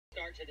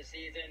start to the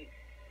season.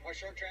 Our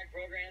short track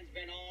program's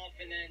been off,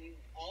 and then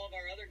all of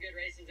our other good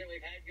races that we've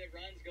had good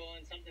runs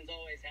going, something's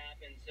always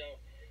happened. So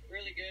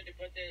really good to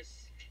put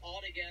this all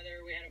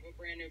together. We had a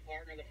brand new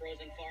partner, the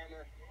Frozen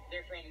Farmer.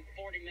 They're from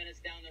 40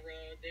 minutes down the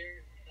road.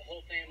 The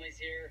whole family's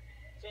here.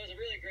 So it was a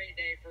really great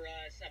day for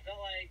us. I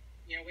felt like,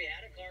 we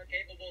had a car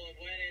capable of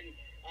winning,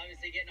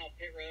 obviously getting off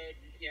pit road,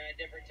 at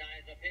different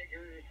times. But pit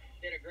crew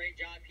did a great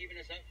job keeping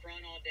us up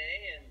front all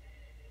day, and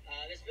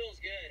this feels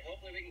good.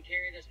 Hopefully we can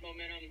carry this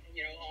momentum,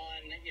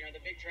 on,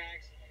 the big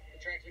tracks. The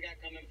tracks we got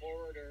coming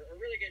forward are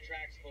really good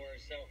tracks for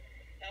us. So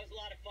that was a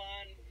lot of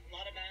fun, a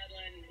lot of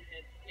battling.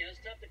 It's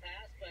tough to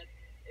pass, but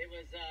it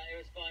was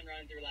fun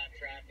running through lap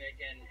traffic,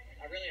 and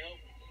I really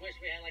wish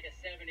we had like a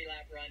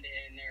 70-lap run to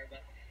end there.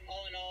 But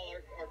all in all,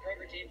 our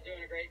program team's doing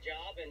a great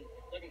job, and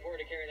looking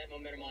forward to carry that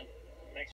momentum on.